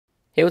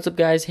Hey, what's up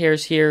guys,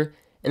 Harris here,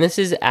 and this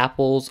is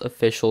Apple's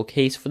official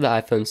case for the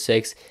iPhone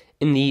 6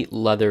 in the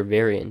leather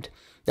variant.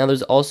 Now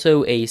there's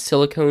also a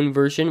silicone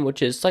version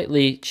which is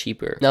slightly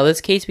cheaper. Now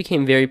this case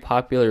became very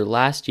popular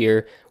last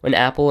year when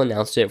Apple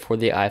announced it for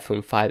the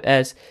iPhone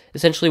 5S.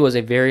 Essentially was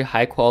a very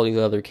high quality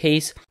leather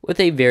case with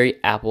a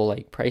very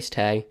Apple-like price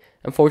tag.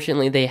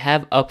 Unfortunately they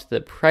have upped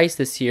the price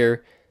this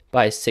year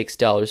by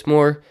 $6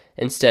 more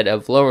instead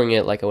of lowering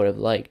it like I would have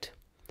liked.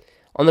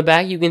 On the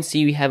back you can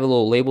see we have a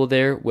little label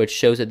there which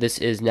shows that this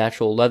is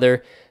natural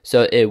leather,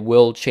 so it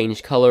will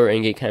change color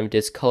and get kind of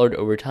discolored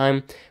over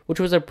time, which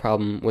was a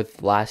problem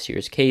with last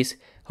year's case.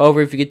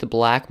 However, if you get the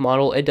black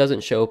model, it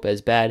doesn't show up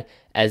as bad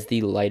as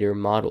the lighter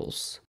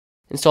models.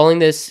 Installing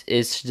this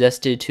is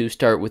suggested to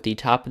start with the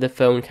top of the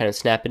phone, kind of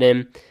snap it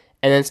in,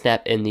 and then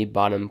snap in the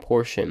bottom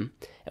portion.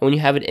 And when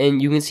you have it in,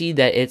 you can see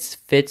that it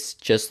fits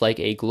just like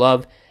a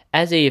glove,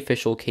 as a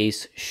official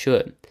case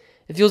should.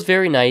 It feels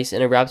very nice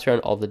and it wraps around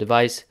all the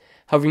device.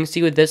 However, you can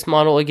see with this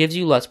model, it gives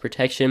you less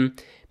protection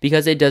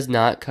because it does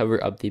not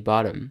cover up the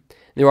bottom.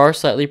 There are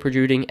slightly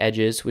protruding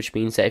edges, which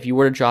means that if you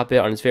were to drop it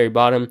on its very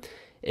bottom,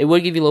 it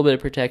would give you a little bit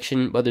of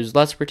protection, but there's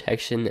less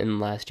protection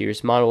than last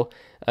year's model,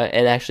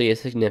 and actually a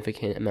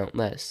significant amount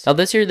less. Now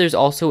this year, there's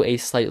also a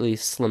slightly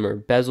slimmer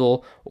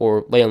bezel,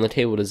 or lay on the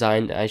table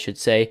design, I should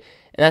say,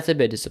 and that's a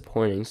bit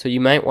disappointing. So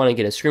you might want to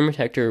get a screen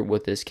protector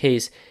with this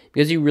case,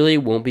 because you really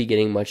won't be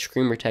getting much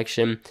screen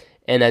protection.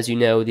 And as you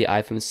know, the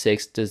iPhone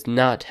 6 does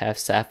not have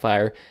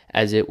sapphire,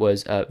 as it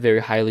was very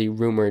highly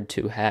rumored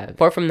to have.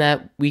 Apart from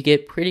that, we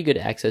get pretty good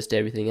access to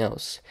everything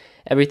else.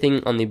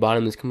 Everything on the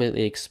bottom is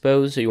completely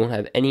exposed, so you won't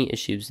have any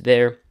issues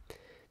there.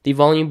 The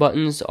volume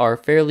buttons are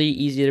fairly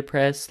easy to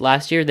press.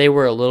 Last year they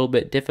were a little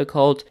bit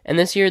difficult, and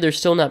this year they're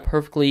still not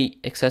perfectly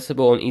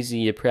accessible and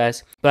easy to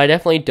press, but I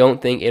definitely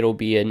don't think it'll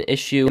be an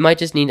issue. It might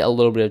just need a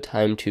little bit of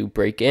time to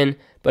break in,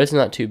 but it's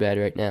not too bad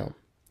right now.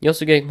 You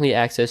also get complete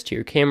access to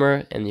your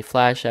camera and the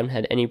flash. I haven't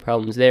had any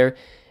problems there.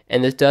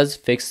 And this does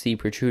fix the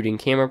protruding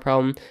camera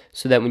problem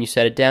so that when you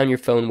set it down, your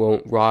phone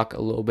won't rock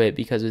a little bit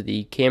because of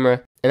the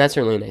camera. And that's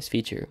certainly a nice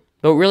feature.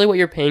 But really what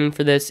you're paying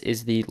for this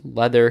is the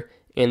leather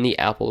and the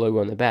Apple logo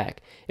on the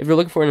back. If you're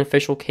looking for an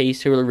official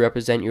case to really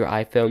represent your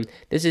iPhone,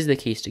 this is the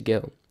case to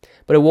go.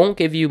 But it won't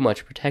give you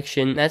much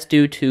protection. That's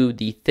due to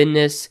the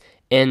thinness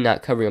and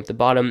not covering up the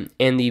bottom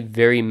and the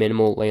very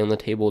minimal lay on the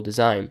table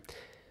design.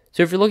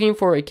 So if you're looking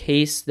for a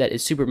case that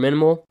is super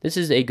minimal, this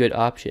is a good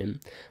option.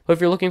 But if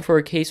you're looking for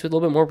a case with a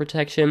little bit more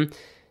protection,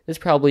 this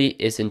probably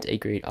isn't a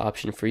great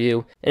option for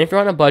you. And if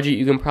you're on a budget,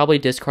 you can probably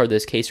discard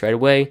this case right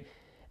away.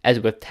 As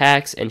with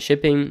tax and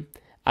shipping,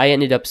 I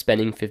ended up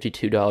spending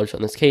 $52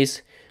 on this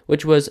case,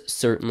 which was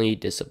certainly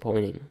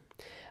disappointing.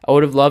 I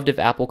would have loved if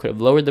Apple could have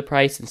lowered the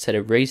price instead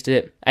of raised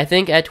it. I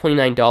think at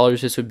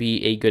 $29 this would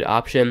be a good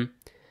option.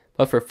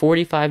 But for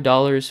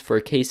 $45 for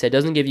a case that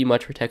doesn't give you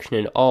much protection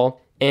at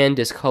all, and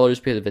discolors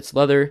because of its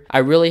leather, I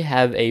really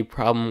have a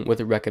problem with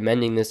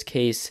recommending this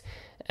case,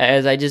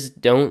 as I just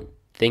don't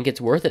think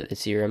it's worth it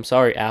this year. I'm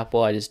sorry,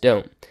 Apple, I just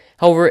don't.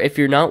 However, if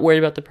you're not worried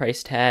about the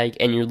price tag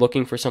and you're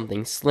looking for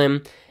something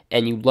slim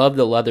and you love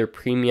the leather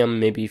premium,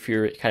 maybe if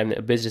you're kind of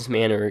a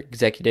businessman or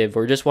executive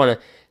or just want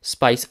to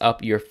spice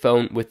up your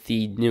phone with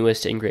the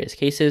newest and greatest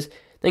cases,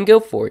 then go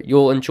for it.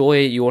 You'll enjoy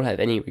it, you won't have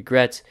any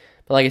regrets.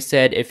 But like I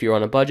said, if you're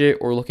on a budget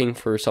or looking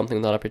for something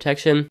with a lot of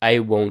protection, I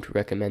won't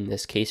recommend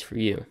this case for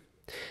you.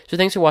 So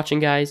thanks for watching,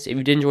 guys. If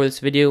you did enjoy this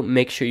video,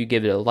 make sure you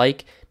give it a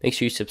like, make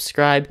sure you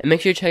subscribe, and make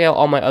sure you check out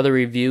all my other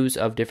reviews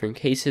of different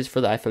cases for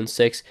the iPhone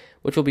 6,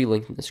 which will be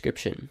linked in the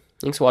description.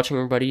 Thanks for watching,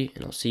 everybody,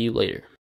 and I'll see you later.